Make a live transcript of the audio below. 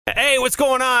Hey, what's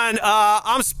going on?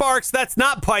 I'm Sparks. That's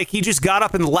not Pike. He just got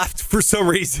up and left for some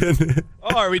reason.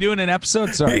 Oh, are we doing an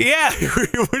episode? Sorry. Yeah.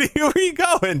 Where are you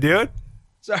going, dude?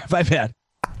 Sorry, my bad.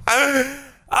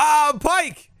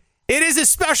 Pike, it is a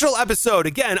special episode.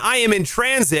 Again, I am in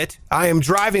transit. I am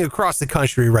driving across the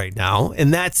country right now.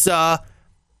 And that's, I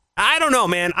don't know,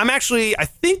 man. I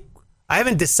think I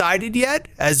haven't decided yet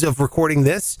as of recording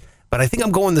this, but I think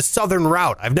I'm going the southern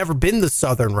route. I've never been the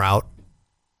southern route,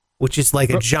 which is like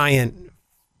a giant,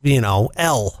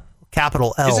 L,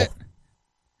 capital L. Is it?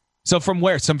 So from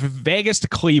where? From Vegas to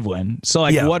Cleveland. So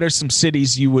what are some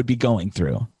cities you would be going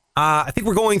through? I think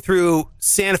we're going through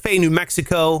Santa Fe, New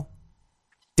Mexico,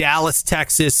 Dallas,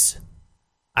 Texas.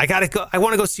 I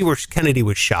want to go see where Kennedy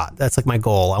was shot. That's like my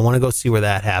goal. I want to go see where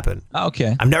that happened.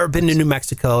 Okay. I've never been to New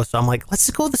Mexico, so I'm like, let's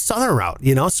go the southern route,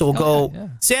 So we'll go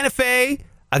Santa Fe.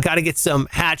 I got to get some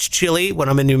Hatch chili when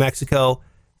I'm in New Mexico.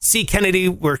 See Kennedy,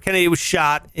 where Kennedy was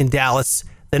shot in Dallas.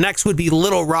 The next would be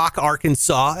Little Rock,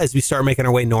 Arkansas, as we start making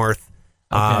our way north.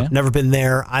 Okay. Never been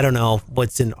there. I don't know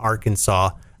what's in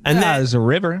Arkansas. And then there's a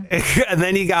river. And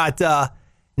then you got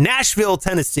Nashville,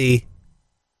 Tennessee,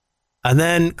 and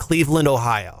then Cleveland,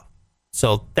 Ohio.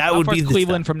 So that would be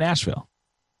Cleveland from Nashville.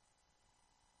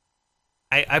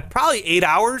 I probably 8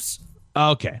 hours.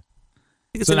 Okay.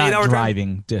 It's so an not 8 hour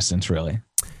driving distance, really.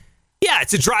 Yeah,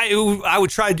 it's a drive. I would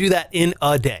try to do that in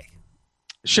a day.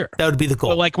 Sure. That would be the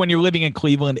goal. But like when you're living in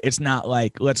Cleveland, it's not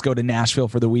like, let's go to Nashville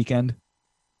for the weekend.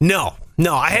 No,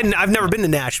 I've never been to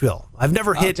Nashville. I've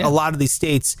never hit a lot of these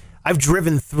states. I've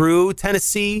driven through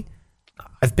Tennessee.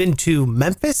 I've been to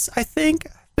Memphis, I think.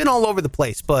 I've been all over the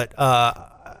place, but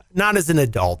not as an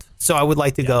adult. So I would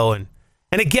like to go. And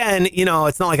again,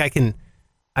 it's not like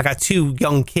I got 2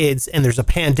 young kids and there's a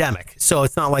pandemic. So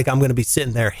it's not like I'm going to be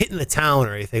sitting there hitting the town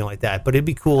or anything like that. But it'd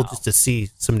be cool just to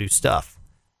see some new stuff.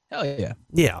 Hell yeah.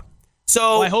 Yeah.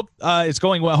 So I hope it's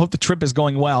going well. I hope the trip is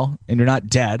going well and you're not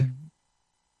dead.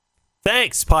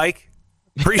 Thanks, Pike.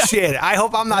 Appreciate it. I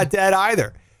hope I'm not dead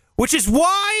either, which is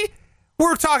why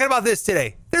we're talking about this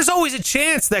today. There's always a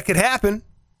chance that could happen,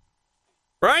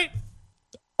 right?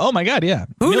 Oh, my God, yeah.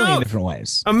 Who knows? A million different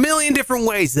ways. A million different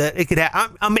ways that it could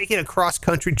happen. I'm making a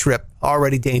cross-country trip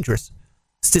already dangerous,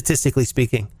 statistically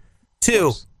speaking.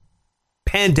 2,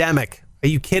 pandemic. Are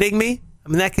you kidding me? I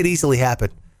mean, that could easily happen.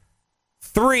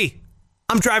 3,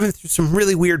 I'm driving through some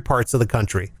really weird parts of the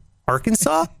country.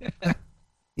 Arkansas?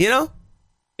 Yeah.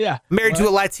 Married to a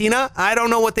Latina. I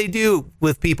don't know what they do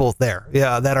with people there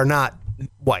that are not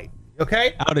white.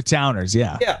 Okay? Out of towners,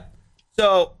 yeah. Yeah.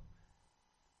 So,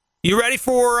 you ready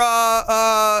for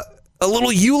a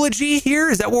little eulogy here?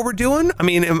 Is that what we're doing? I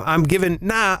mean, I'm giving...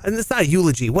 Nah, and it's not a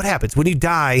eulogy. What happens when you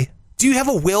die? Do you have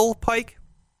a will, Pike?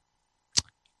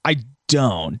 I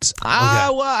don't. Okay.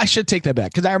 Well, I should take that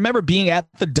back because I remember being at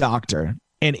the doctor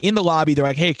and in the lobby, they're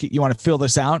like, hey, you want to fill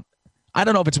this out? I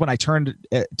don't know if it's when I turned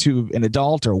to an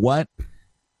adult or what,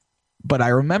 but I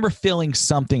remember filling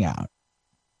something out.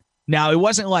 Now, it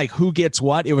wasn't like who gets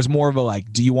what. It was more of a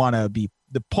like, do you want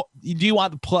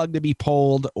the plug to be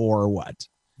pulled or what?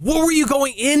 What were you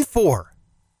going in for?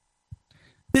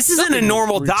 This isn't a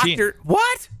normal doctor.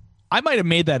 What? I might have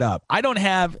made that up. I don't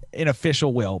have an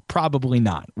official will. Probably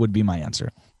not would be my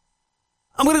answer.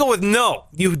 I'm going to go with no.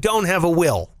 You don't have a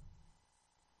will.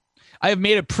 I have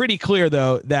made it pretty clear,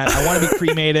 though, that I want to be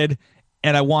cremated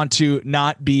and I want to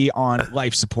not be on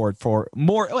life support for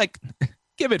more, like,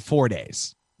 give it 4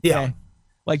 days. Yeah. Okay?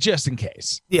 Like, just in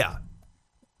case. Yeah.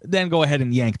 Then go ahead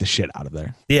and yank the shit out of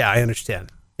there. Yeah, I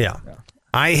understand. Yeah.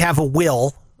 I have a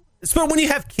will. So when you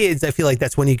have kids, I feel like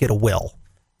that's when you get a will,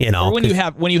 Or when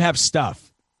you have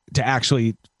stuff to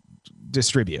actually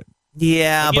distribute.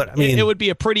 Yeah, like but I mean, it would be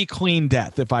a pretty clean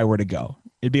death if I were to go.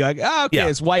 It'd be like,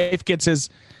 his wife gets his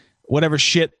whatever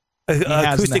shit he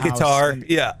has acoustic in the house, guitar. and,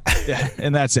 yeah,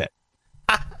 and that's it.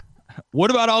 What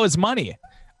about all his money?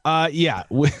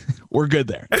 We're good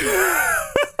there.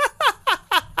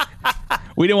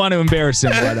 We didn't want to embarrass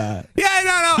him, but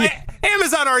no.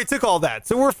 Amazon already took all that,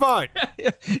 so we're fine.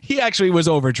 He actually was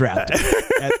overdrafted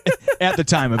at the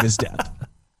time of his death.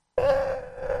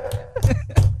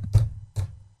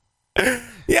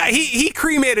 Yeah, he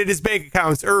cremated his bank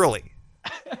accounts early.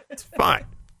 It's fine.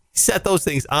 He set those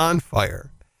things on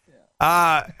fire.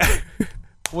 So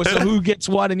who gets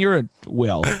what in your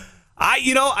will? I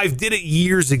did it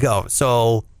years ago.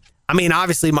 So, I mean,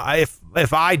 obviously,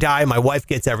 if I die, my wife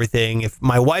gets everything. If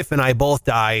my wife and I both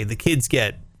die, the kids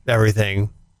get everything.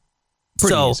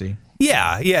 Pretty easy.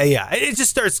 Yeah. It just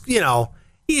starts,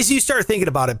 as you start thinking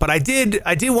about it. But I did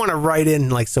want to write in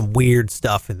like some weird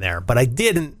stuff in there, but I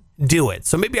didn't do it.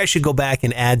 So maybe I should go back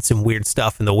and add some weird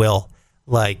stuff in the will.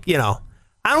 Like,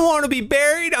 I don't want to be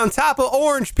buried on top of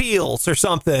orange peels or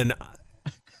something.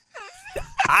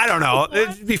 I don't know.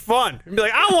 It'd be fun. It'd be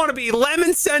like, I want to be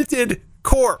lemon scented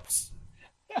corpse.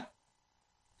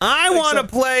 I want to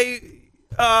play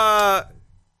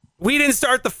We Didn't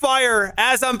Start the Fire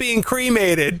as I'm being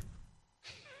cremated.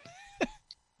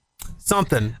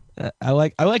 Something. I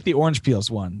like the orange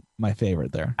peels one, my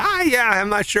favorite there. Yeah, I'm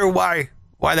not sure why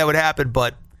that would happen,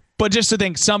 but just to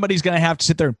think somebody's going to have to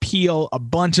sit there and peel a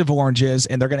bunch of oranges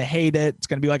and they're going to hate it. It's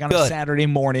going to be like on a Saturday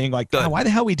morning. Like, oh, why the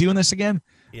hell are we doing this again?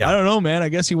 Yeah. I don't know, man. I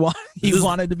guess he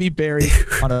wanted to be buried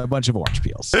on a bunch of orange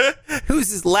peels.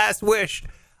 Who's his last wish?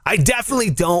 I definitely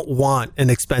don't want an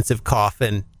expensive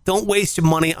coffin. Don't waste your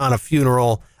money on a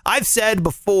funeral. I've said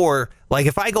before, like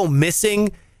if I go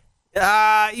missing,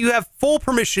 you have full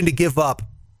permission to give up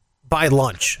by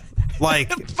lunch.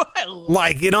 Like,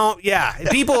 yeah.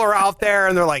 People are out there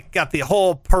and they're like, got the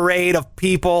whole parade of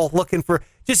people looking for,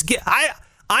 I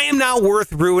am not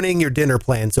worth ruining your dinner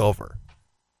plans over.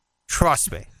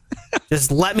 Trust me.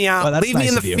 Just let me out. Leave me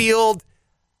in the field.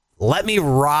 Let me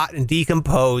rot and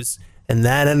decompose. And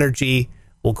that energy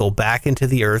will go back into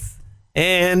the earth.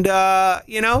 And,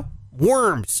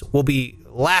 worms will be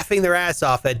laughing their ass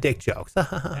off at dick jokes.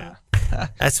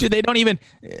 Dude, they don't even.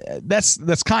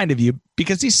 That's kind of you,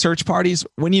 because these search parties,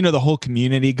 when the whole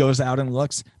community goes out and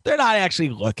looks, they're not actually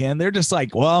looking. They're just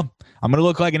like, well, I'm gonna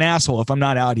look like an asshole if I'm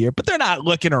not out here. But they're not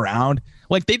looking around.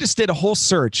 Like they just did a whole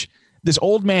search. This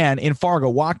old man in Fargo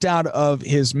walked out of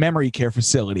his memory care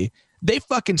facility. They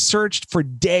fucking searched for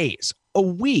days, a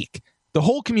week. The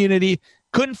whole community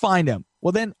couldn't find him.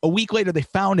 Well, then a week later, they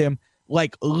found him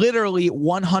like literally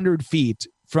 100 feet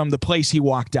from the place he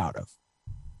walked out of.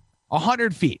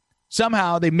 100 feet.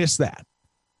 Somehow they missed that.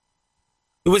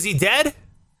 Was he dead?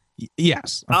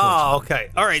 Yes. Oh, okay.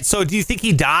 All right. So do you think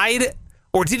he died,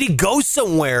 or did he go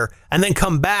somewhere and then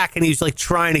come back and he's like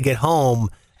trying to get home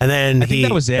and then I think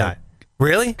that was it. Died?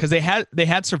 Really? Because they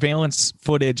had surveillance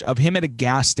footage of him at a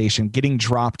gas station getting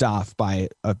dropped off by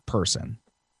a person.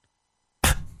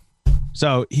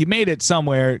 So he made it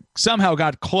somewhere, somehow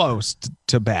got close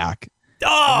to back.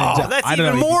 Oh, that's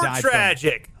even more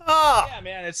tragic. Oh. Yeah,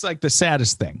 man, it's like the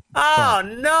saddest thing. Oh,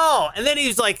 no. And then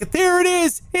he's like, there it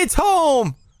is. It's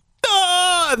home.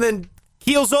 Oh, and then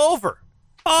keels over.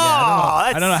 Oh,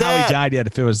 I don't know sad. how he died yet.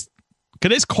 If it was,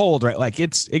 because it's cold, right? Like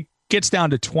it gets down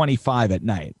to 25 at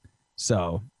night.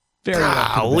 So very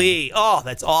golly. Oh,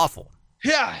 that's awful.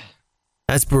 Yeah.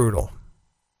 That's brutal.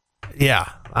 Yeah.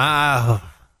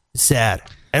 Sad.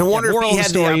 And I wonder if he had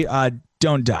story,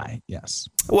 don't die. Yes.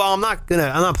 Well, I'm not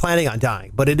planning on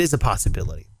dying, but it is a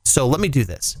possibility. So let me do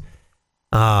this.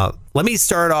 Let me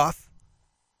start off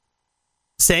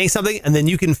saying something, and then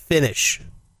you can finish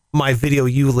my video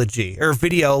eulogy or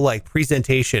video like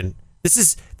presentation.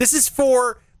 This is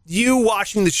for you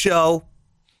watching the show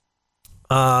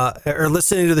or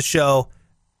listening to the show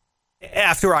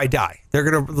after I die. They're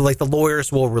gonna the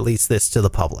lawyers will release this to the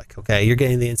public. Okay, you're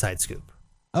getting the inside scoop.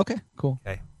 Okay, cool.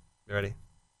 Okay, you ready?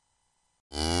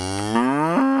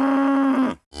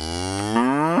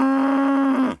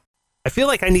 I feel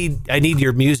like I need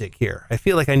your music here. I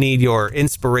feel like I need your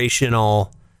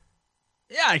inspirational.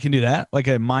 Yeah, I can do that. Like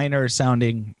a minor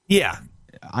sounding. Yeah,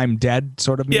 I'm dead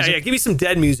sort of music. Yeah. Give me some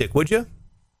dead music, would you?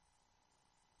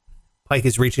 Pike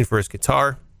is reaching for his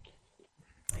guitar.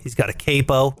 He's got a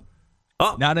capo.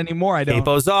 Oh, not anymore. I don't.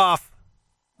 Capo's off.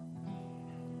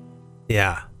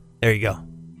 Yeah, there you go.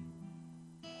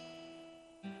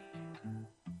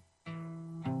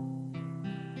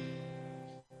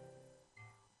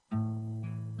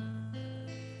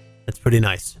 That's pretty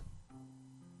nice.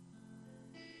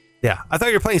 Yeah, I thought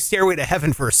you were playing Stairway to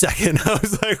Heaven for a second. I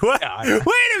was like, what? Yeah,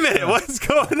 wait a minute, what's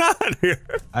going on here?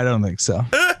 I don't think so.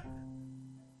 I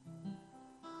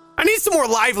need some more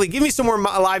lively. Give me some more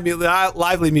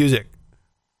lively music.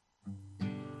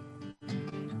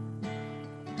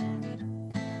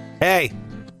 Hey,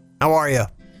 how are you?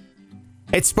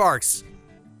 It's Sparks.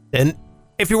 And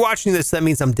if you're watching this, that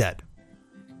means I'm dead.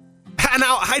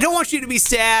 Now, I don't want you to be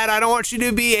sad. I don't want you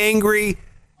to be angry.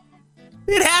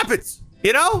 It happens,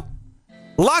 you know?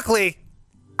 Luckily,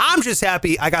 I'm just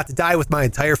happy I got to die with my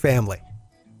entire family.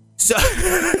 So...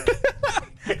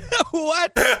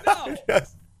 What? No.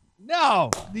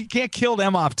 No, you can't kill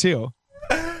them off too.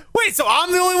 Wait, so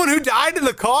I'm the only one who died in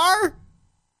the car?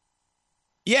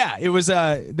 Yeah, it was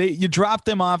you dropped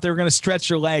them off. They were going to stretch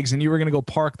your legs and you were going to go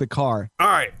park the car. All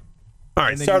right,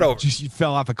 start over. You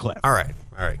fell off a cliff. All right,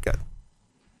 good.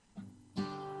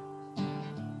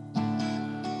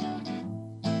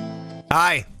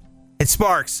 Hi, it's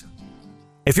Sparks.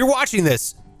 If you're watching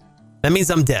this, that means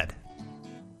I'm dead.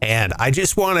 And I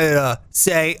just wanted to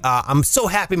say I'm so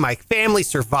happy my family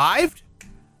survived.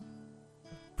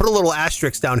 Put a little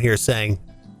asterisk down here saying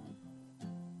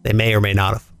they may or may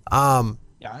not have.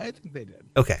 Yeah, I think they did.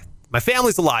 Okay. My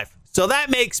family's alive. So that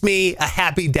makes me a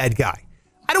happy dead guy.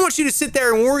 I don't want you to sit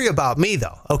there and worry about me,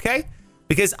 though, okay?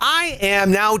 Because I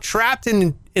am now trapped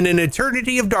in an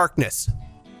eternity of darkness.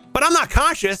 But I'm not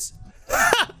conscious,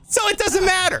 so it doesn't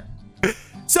matter.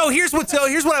 So here's what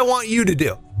I want you to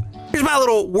do. Here's my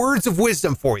little words of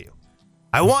wisdom for you.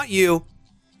 I want you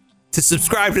to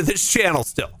subscribe to this channel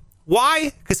still.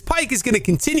 Why? Because Pike is going to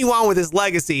continue on with his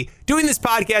legacy, doing this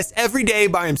podcast every day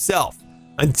by himself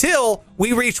until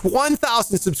we reach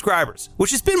 1,000 subscribers,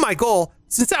 which has been my goal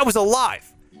since I was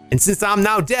alive. And since I'm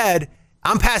now dead,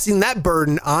 I'm passing that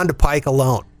burden on to Pike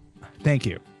alone. Thank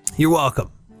you. You're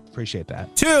welcome. Appreciate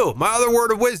that. 2, my other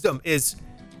word of wisdom is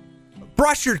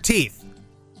brush your teeth.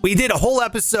 We did a whole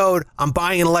episode on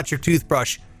buying an electric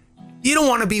toothbrush. You don't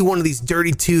want to be one of these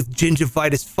dirty tooth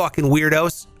gingivitis fucking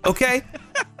weirdos, okay?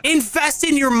 Invest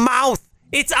in your mouth.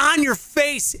 It's on your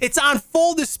face. It's on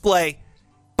full display.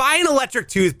 Buy an electric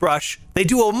toothbrush. They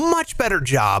do a much better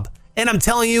job. And I'm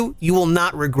telling you, you will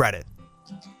not regret it.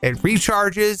 It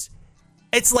recharges.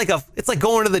 It's like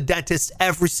going to the dentist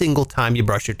every single time you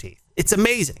brush your teeth. It's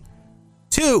amazing.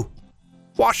 2,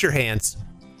 wash your hands.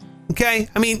 Okay?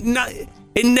 I mean,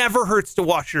 it never hurts to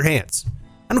wash your hands.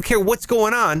 I don't care what's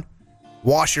going on.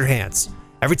 Wash your hands.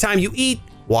 Every time you eat,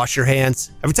 wash your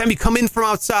hands. Every time you come in from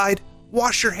outside,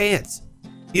 wash your hands.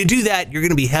 You do that, you're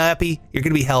going to be happy, you're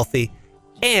going to be healthy,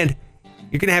 and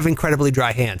you're going to have incredibly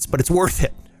dry hands, but it's worth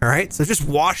it. All right? So just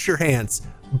wash your hands,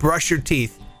 brush your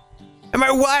teeth. And my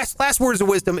last words of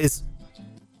wisdom is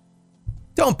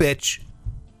don't bitch.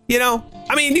 You know,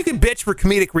 I mean, you can bitch for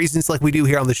comedic reasons like we do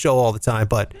here on the show all the time,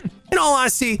 but in all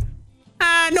honesty,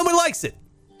 nobody likes it.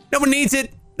 Nobody needs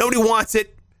it. Nobody wants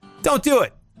it. Don't do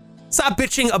it. Stop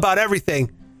bitching about everything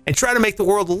and try to make the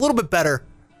world a little bit better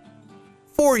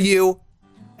for you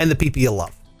and the people you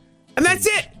love. And that's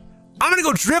it. I'm going to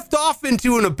go drift off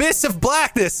into an abyss of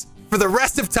blackness for the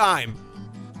rest of time.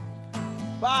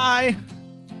 Bye.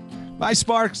 Bye,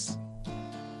 Sparks.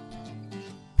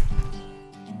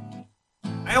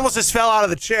 I almost just fell out of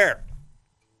the chair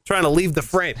trying to leave the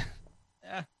frame.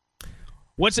 Yeah.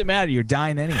 What's it matter? You're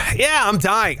dying anyway. Yeah, I'm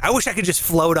dying. I wish I could just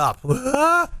float up.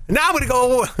 Now I'm going to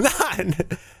go.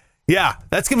 Yeah,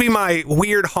 that's going to be my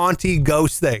weird, haunty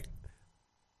ghost thing.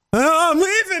 I'm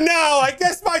leaving now. I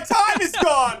guess my time is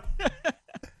gone.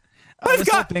 This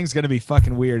whole thing's going to be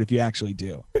fucking weird if you actually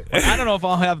do. I don't know if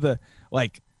I'll have the,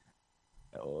 like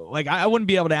I wouldn't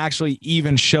be able to actually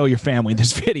even show your family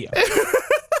this video.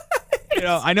 You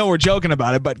know, I know we're joking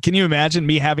about it, but can you imagine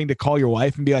me having to call your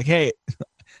wife and be like, hey,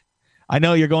 I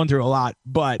know you're going through a lot,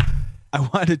 but I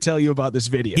wanted to tell you about this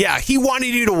video. Yeah, he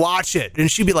wanted you to watch it. And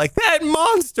she'd be like, that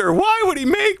monster, why would he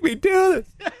make me do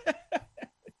this?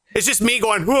 It's just me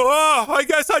going, oh, I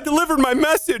guess I delivered my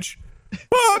message.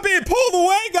 Oh, I'm being pulled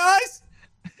away, guys.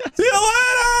 See you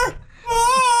later.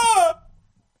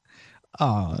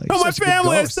 Oh, my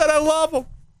family, I said I love them.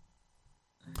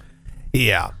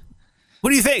 Yeah. What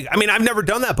do you think? I mean, I've never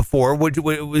done that before. What'd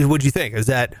you think? Was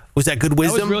that good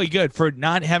wisdom? That was really good for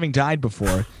not having died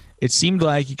before. It seemed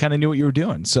like you kind of knew what you were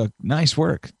doing. So nice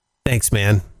work. Thanks,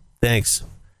 man. Thanks.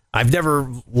 I've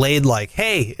never laid like,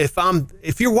 hey,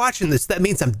 if you're watching this, that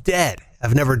means I'm dead.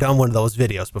 I've never done one of those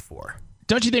videos before.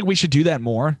 Don't you think we should do that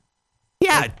more?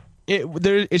 Yeah.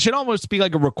 It should almost be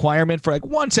like a requirement for like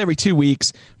once every 2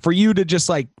 weeks for you to just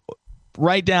like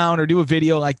write down or do a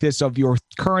video like this of your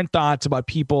current thoughts about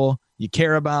people you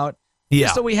care about. Yeah.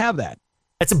 Just so we have that.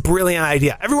 That's a brilliant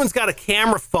idea. Everyone's got a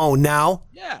camera phone now.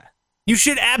 Yeah. You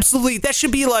should absolutely, that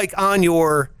should be like on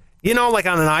your, you know, like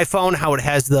on an iPhone, how it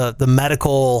has the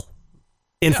medical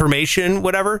information,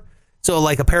 whatever. So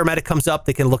like a paramedic comes up,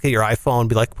 they can look at your iPhone and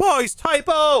be like, whoa, he's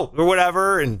typo or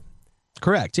whatever. And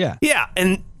correct. Yeah. Yeah.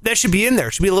 And that should be in there.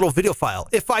 It should be a little video file.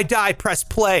 If I die, press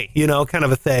play, you know, kind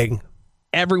of a thing.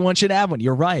 Everyone should have one.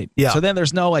 You're right. Yeah. So then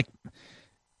there's no like,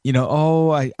 you know,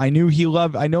 oh, I knew he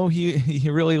loved, I know he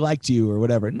really liked you or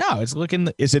whatever. No, it's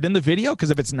is it in the video? Because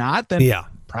if it's not, then yeah,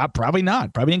 probably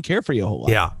not. Probably didn't care for you a whole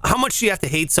lot. Yeah. How much do you have to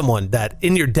hate someone that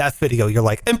in your death video, you're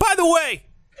like, and by the way,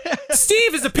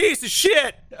 Steve is a piece of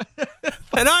shit.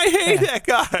 And I hate that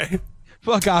guy.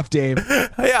 Fuck off, Dave.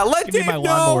 Yeah. Give Dave me my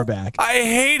lawnmower back. I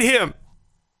hate him.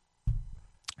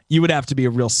 You would have to be a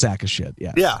real sack of shit.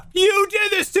 Yeah. Yeah. You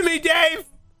did this to me, Dave.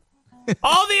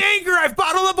 All the anger I've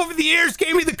bottled up over the years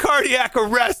gave me the cardiac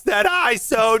arrest that I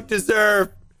so deserve.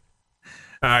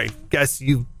 I guess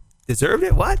you deserved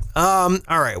it. What? All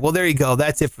right. Well, there you go.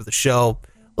 That's it for the show.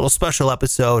 Little special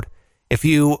episode. If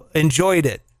you enjoyed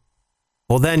it,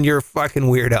 Well, then you're a fucking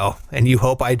weirdo, and you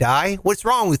hope I die? What's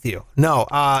wrong with you? No,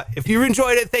 if you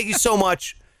enjoyed it, thank you so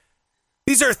much.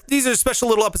 These are special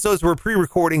little episodes we're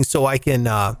pre-recording so I can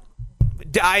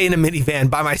die in a minivan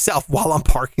by myself while I'm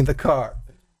parking the car.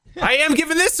 I am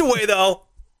giving this away, though.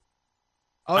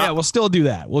 Oh, yeah, we'll still do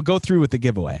that. We'll go through with the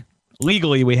giveaway.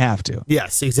 Legally, we have to.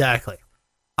 Yes, exactly.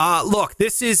 Look,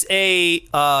 this is a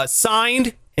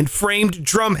signed and framed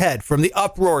drum head from the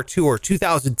Uproar Tour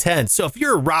 2010. So if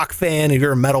you're a rock fan, if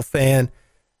you're a metal fan,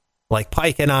 like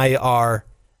Pike and I are,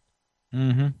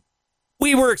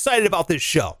 we were excited about this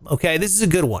show. Okay, this is a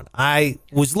good one. I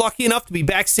was lucky enough to be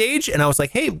backstage, and I was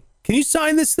like, hey, can you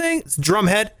sign this thing? It's a drum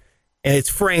head, and it's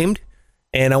framed,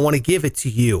 and I want to give it to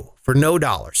you for no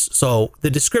dollars. So the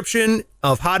description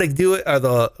of how to do it, or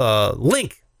the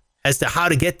link as to how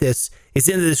to get this, is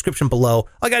in the description below. All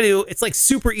I gotta do, it's like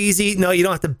super easy. No, you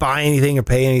don't have to buy anything or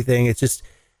pay anything. It's just,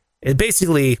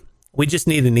 basically, we just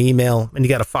need an email, and you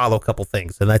got to follow a couple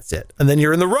things, and that's it. And then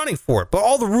you're in the running for it. But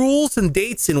all the rules and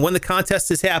dates and when the contest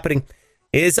is happening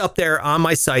is up there on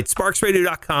my site,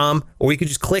 sparksradio.com, or you can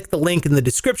just click the link in the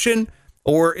description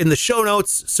or in the show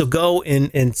notes. So go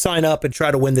and sign up and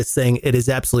try to win this thing. It is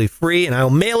absolutely free, and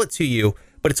I'll mail it to you,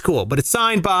 but it's cool. But it's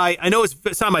signed by, I know it's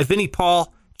signed by Vinnie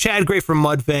Paul, Chad Gray from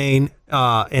Mudvayne,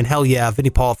 and Hell Yeah.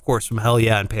 Vinnie Paul, of course, from Hell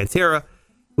Yeah and Pantera.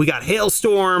 We got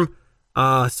Hailstorm,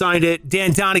 signed it.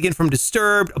 Dan Donegan from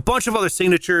Disturbed. A bunch of other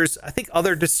signatures. I think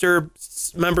other Disturbed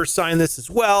members signed this as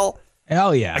well.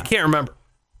 Hell yeah. I can't remember.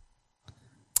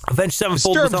 Avenged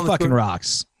Sevenfold was on the fucking tour.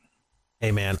 rocks.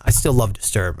 Hey, man, I still love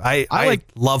Disturbed. I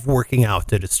love working out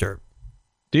to Disturbed.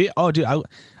 Do you? Oh, dude,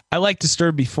 I like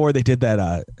Disturbed before they did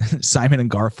that Simon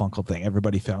and Garfunkel thing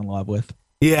everybody fell in love with.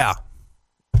 Yeah.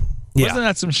 Wasn't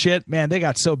that some shit? Man, they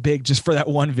got so big just for that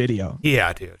one video.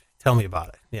 Yeah, dude. Tell me about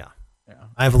it. Yeah.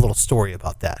 I have a little story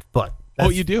about that, but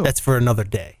you do? That's for another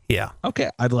day. Yeah. Okay,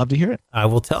 I'd love to hear it. I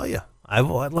will tell you.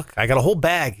 Look, I got a whole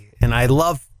bag, and I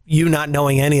love you not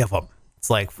knowing any of them. It's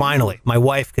like, finally, my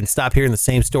wife can stop hearing the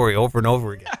same story over and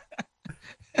over again.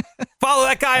 Follow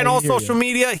that guy on all social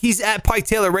media. He's at Pike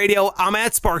Taylor Radio. I'm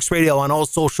at Sparks Radio on all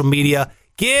social media.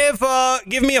 Give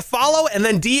me a follow, and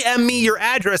then DM me your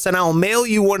address, and I'll mail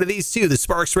you one of these too. The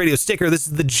Sparks Radio sticker. This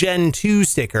is the Gen 2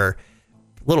 sticker.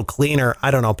 A little cleaner. I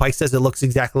don't know. Pike says it looks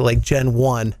exactly like Gen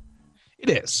 1. It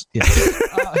is. Yes.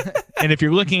 And if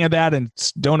you're looking at that and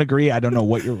don't agree, I don't know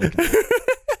what you're looking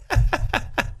at.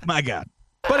 My God.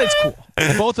 But it's cool.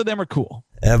 Both of them are cool.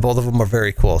 And both of them are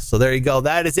very cool. So there you go.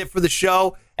 That is it for the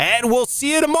show, and we'll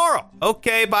see you tomorrow.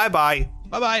 Okay, bye-bye.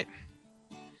 Bye-bye.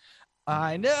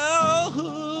 I know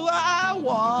who I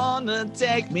want to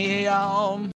take me home.